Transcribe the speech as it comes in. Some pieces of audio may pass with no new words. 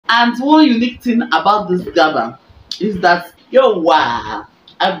And one unique thing about this GABA is that wow,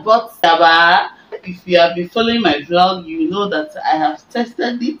 I bought GABA. If you have been following my vlog, you know that I have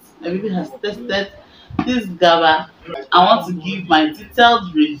tested it. My baby has tested this GABA. I want to give my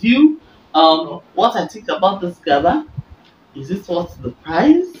detailed review on what I think about this GABA. Is it worth the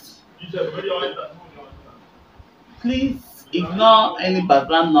price? Please ignore any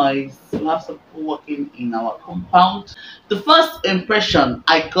background noise. We have some people working in our compound. The first impression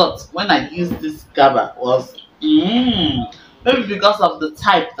I got when I used this GABA was maybe because of the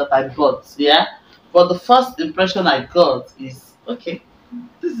type that I bought, yeah. But the first impression I got is okay,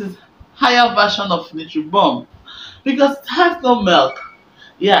 this is higher version of Nutribomb because it has no milk.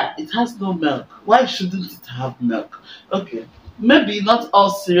 Yeah, it has no milk. Why shouldn't it have milk? Okay, maybe not all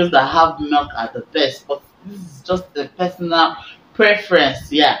cereals that have milk are the best, but this is just a personal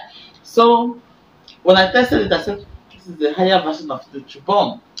preference. Yeah. So when I tested it, I said this is a higher version of the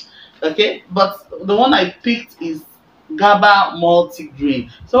Nutribomb. Okay, but the one I picked is GABA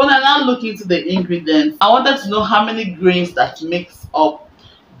multigrain. So when I now look into the ingredients, I wanted to know how many grains that makes up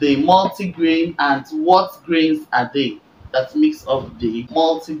the multigrain and what grains are they that makes up the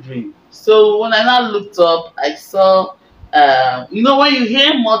multigrain. So when I now looked up, I saw when you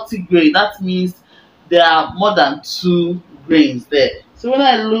hear multigrain, that means there are more than 2 grains there. So when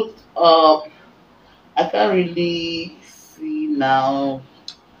I looked up, I can't really see now.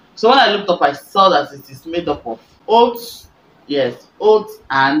 So when I looked up, I saw that it is made up of oats, yes, oats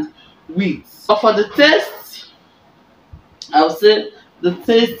and wheat. But for the taste, I would say the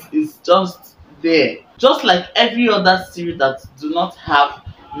taste is just there. Just like every other cereal that do not have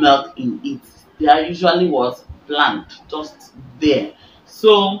milk in it, they are usually bland, just there.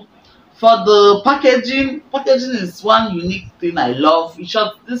 So for the packaging is one unique thing I love. In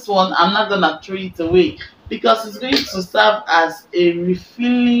short, this one I'm not gonna throw it away because it's going to serve as a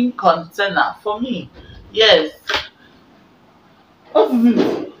refilling container for me. Yes. What is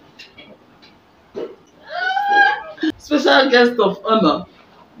it? Special guest of honor.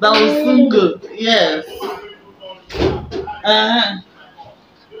 That was so good. Yes.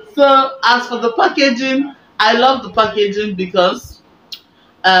 So as for the packaging, I love the packaging because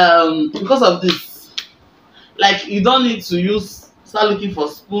of this. Like you don't need to start looking for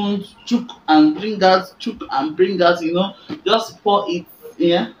spoons, chook and bring out, just pour it,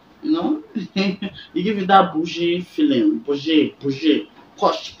 yeah, you give it that bougie feeling, bougie,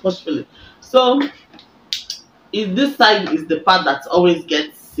 posh feeling. So if this side is the part that always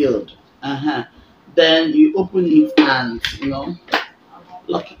gets sealed, then you open it and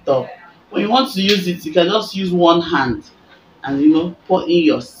lock it up. When you want to use it, you can just use one hand and pour in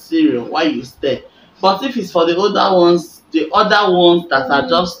your cereal while you stir. But if it's for the other ones that are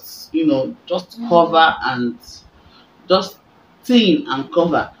just just cover and just thin and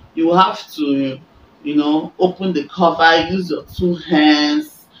cover, you have to open the cover, use your 2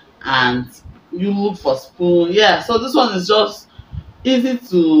 hands, and you look for spoon. Yeah, so this one is just easy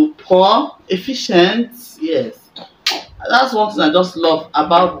to pour, efficient. Yes, that's one thing I just love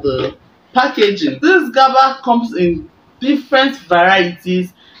about the packaging. This GABA comes in different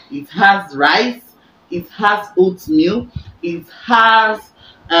varieties. It has rice, it has oatmeal, it has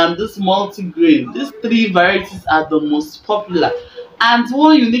this multigrain. These 3 varieties are the most popular. And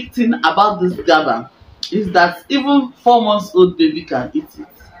one unique thing about this GABA is that even 4 months old baby can eat it.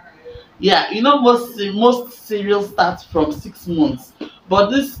 Yeah, most cereals start from 6 months, but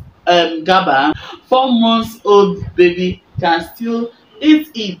this GABA, 4 months old baby can still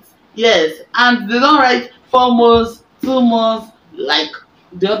eat it. Yes, and they don't write 4 months, 2 months like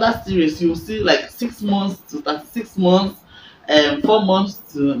the other series. You see like 6 months to 36 months, 4 months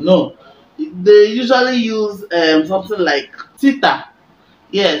to no. They usually use something like Sita.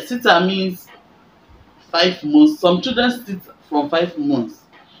 Yeah, Sita means 5 months. Some children sit from 5 months.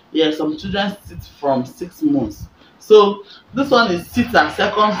 Yeah, some children sit from 6 months. So this one is Sita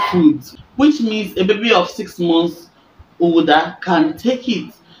second food, which means a baby of 6 months older can take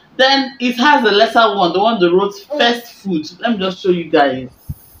it. Then it has a lesser one, the one that wrote first food. Let me just show you guys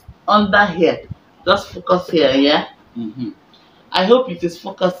under here. Just focus here, yeah. I hope it is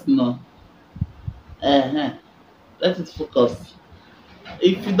focused now. Let it focus.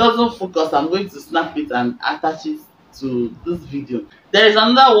 If it doesn't focus, I'm going to snap it and attach it to this video. There is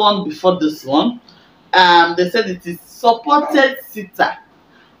another one before this one. They said it is supported Sita.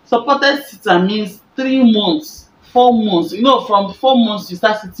 Supported Sita means 3 months, 4 months. From 4 months you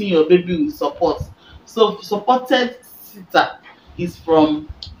start sitting your baby with support. So supported Sita is from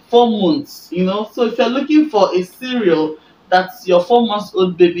 4 months. So if you're looking for a cereal that your 4 months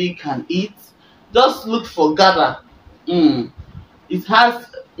old baby can eat, just look for GABA. It has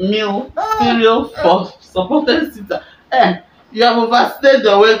meal cereal for supported sitter. You have overstayed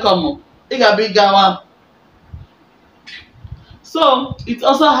your welcome. Take a big one. So it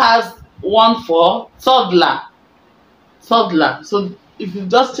also has one for toddler. So if you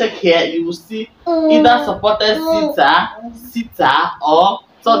just check here, you will see either supported sitter or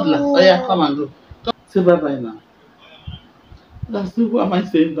toddler. Oh yeah, come and go. Say bye bye now. That's who am I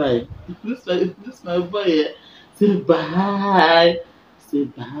saying bye? This my boy here. Say bye. Say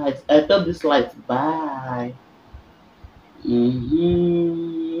bye. I tell this light bye. Okay,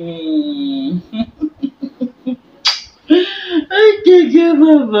 give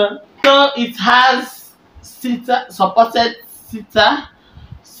over. So it has supported sitter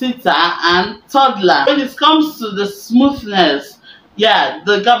and toddler. When it comes to the smoothness, yeah,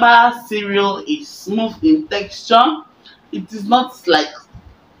 the GABA cereal is smooth in texture. It is not like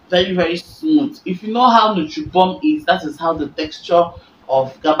very smooth. If you know how Nutribomb is, that is how the texture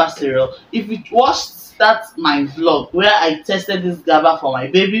of GABA cereal. If you watched my vlog where I tested this GABA for my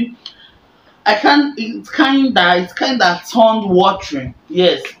baby, it's kinda turned watery.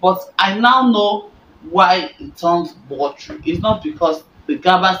 Yes, but I now know why it turns watery. It's not because the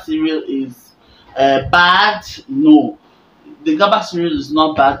GABA cereal is bad. No, the GABA cereal is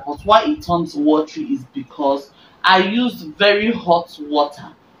not bad, but why it turns watery is because I used very hot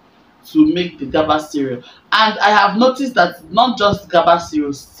water to make the GABA cereal. And I have noticed that not just GABA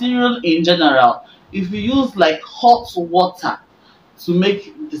cereal in general, if you use like hot water to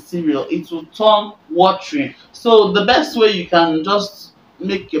make the cereal, it will turn watery. So the best way you can just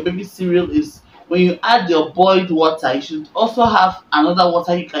make your baby cereal is when you add your boiled water, you should also have another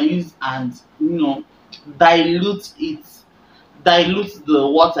water you can use and dilute it. Dilute the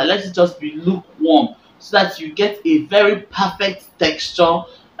water, let it just be lukewarm so that you get a very perfect texture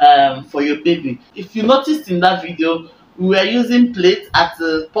for your baby. If you noticed in that video, we were using plates. At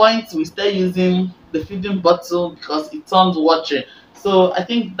the point we started using the feeding bottle because it turned watery. So I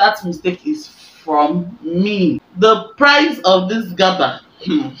think that mistake is from me. The price of this GABA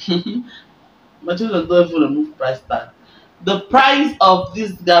my children don't even remove price tag. The price of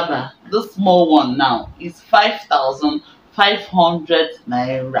this GABA, this small one now, is 5,500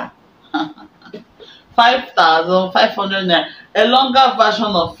 naira. 5,500 naira. A longer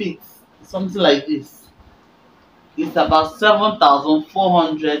version of it, something like this, it's about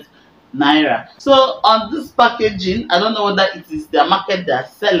 7,400 naira. So on this packaging, I don't know whether it is their market they are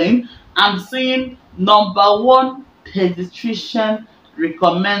selling. I'm seeing #1 pediatrician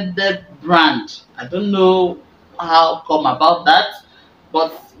recommended brand. I don't know how come about that,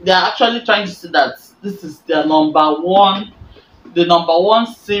 but they are actually trying to say that this is their #1, the #1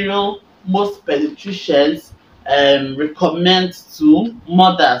 cereal most pediatricians recommend to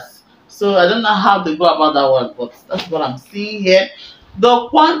mothers. So I don't know how they go about that one, but that's what I'm seeing here. The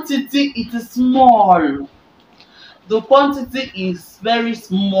quantity, it is small. The quantity is very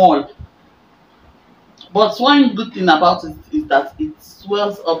small. But one good thing about it is that it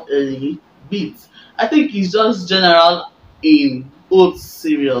swells up a bit. I think it's just general in oat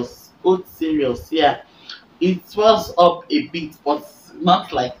cereals. Yeah. It swells up a bit, but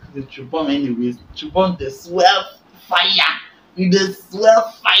not like the Chubom anyways. Chubom they swell fire. They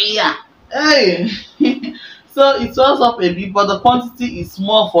swell fire. Hey. So it swells up a bit, but the quantity is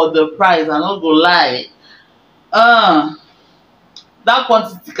small for the price. I'm not gonna lie. That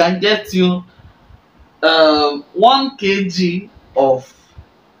quantity can get you 1 kg of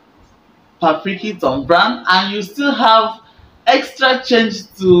PAPRICKY brand, and you still have extra change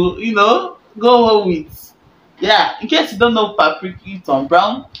to go home with. Yeah, in case you don't know PAPRICKY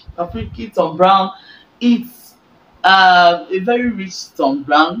brown, it's a very rich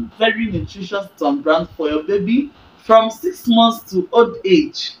brown, very nutritious brown for your baby from 6 months to old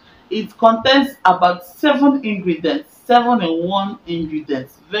age. It contains about 7 ingredients, 7 in 1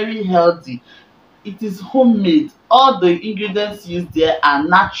 ingredients, very healthy. It is homemade. All the ingredients used there are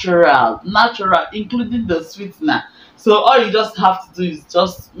natural, including the sweetener. So all you just have to do is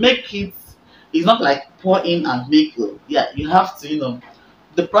just make it. It's not like pour in and make it. Yeah, you have to,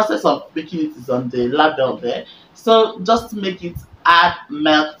 the process of making it is on the label there. So just make it, add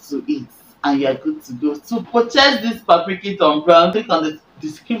milk to it, and you are good to go. To purchase this PAPRICKY brown, click on the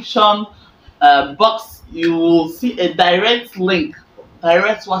description box. You will see a direct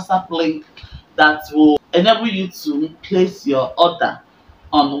WhatsApp link that will enable you to place your order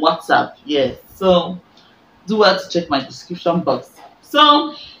on WhatsApp. Yes, so do well to check my description box.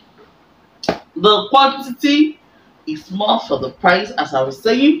 So the quantity is small for the price, as I was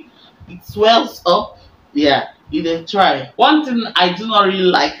saying. It swells up. Yeah, you dey try. One thing I do not really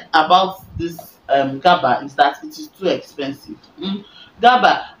like about this GABA is that it is too expensive.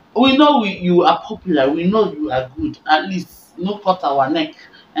 GABA, we know you are popular, we know you are good, at least no cut our neck.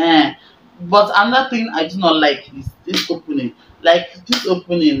 eh but another thing I do not like is this opening. Like this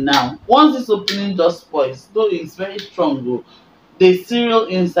opening now, once this opening just spoils, though it's very strong though, the cereal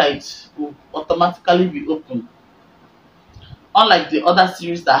inside will automatically be open, unlike the other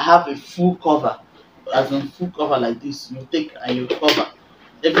series that have a full cover. As in full cover like this, you take and you cover,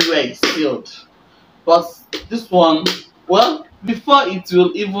 everywhere is sealed. But this one, well, before it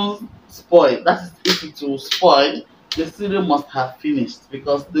will even spoil, that is if it will spoil, the cereal must have finished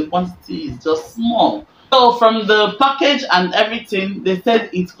because the quantity is just small. So from the package and everything, they said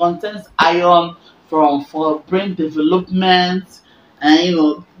it contains iron for brain development,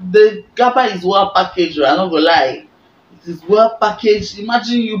 and the GABA is well packaged. I'm not gonna lie, it is well packaged.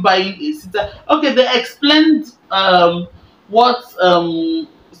 Imagine you buying a sita. Okay, they explained what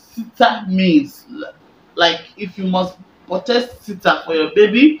sita means. Like if you must purchase sita for your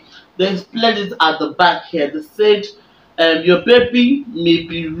baby, they explained it at the back here. They said your baby may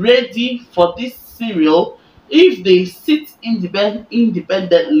be ready for this cereal if they sit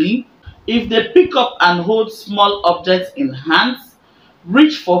independently, if they pick up and hold small objects in hands,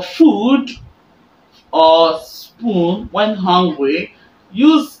 reach for food or spoon when hungry,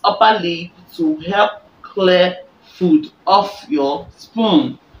 use upper lip to help clear food off your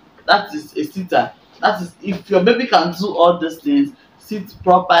spoon. That is a sitter. That is if your baby can do all these things, sit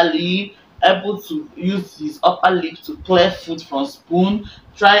properly, able to use his upper lip to clear food from spoon,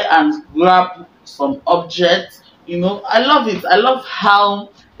 try and grab some objects. I love it. I love how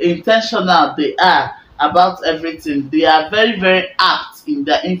intentional they are about everything. They are very, very apt in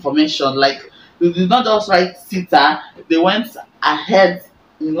their information. Like they did not just write sitter, they went ahead,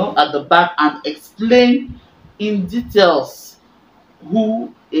 at the back and explain in details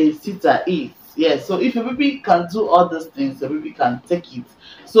who a sitter is. Yes, so if your baby can do all these things, your baby can take it.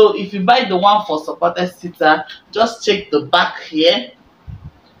 So if you buy the one for supported sitter, just check the back here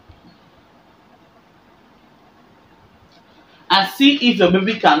and see if your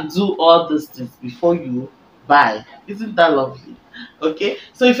baby can do all these things before you buy. Isn't that lovely? Okay,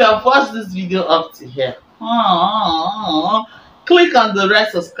 so if you have watched this video up to here, click on the red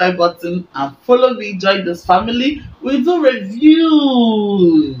subscribe button and follow me, join this family. We do reviews,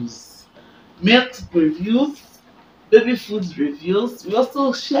 milk reviews, baby food reviews. We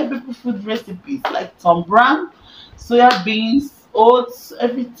also share baby food recipes like Tom Brown, soya beans, oats,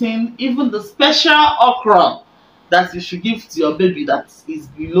 everything, even the special okra that you should give to your baby that is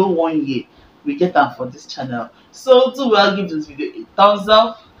below 1 year. We get them for this channel. So do well, give this video a thumbs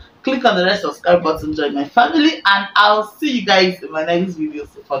up, click on the red subscribe button, join my family, and I'll see you guys in my next video.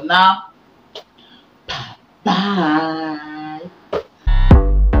 So for now, bye.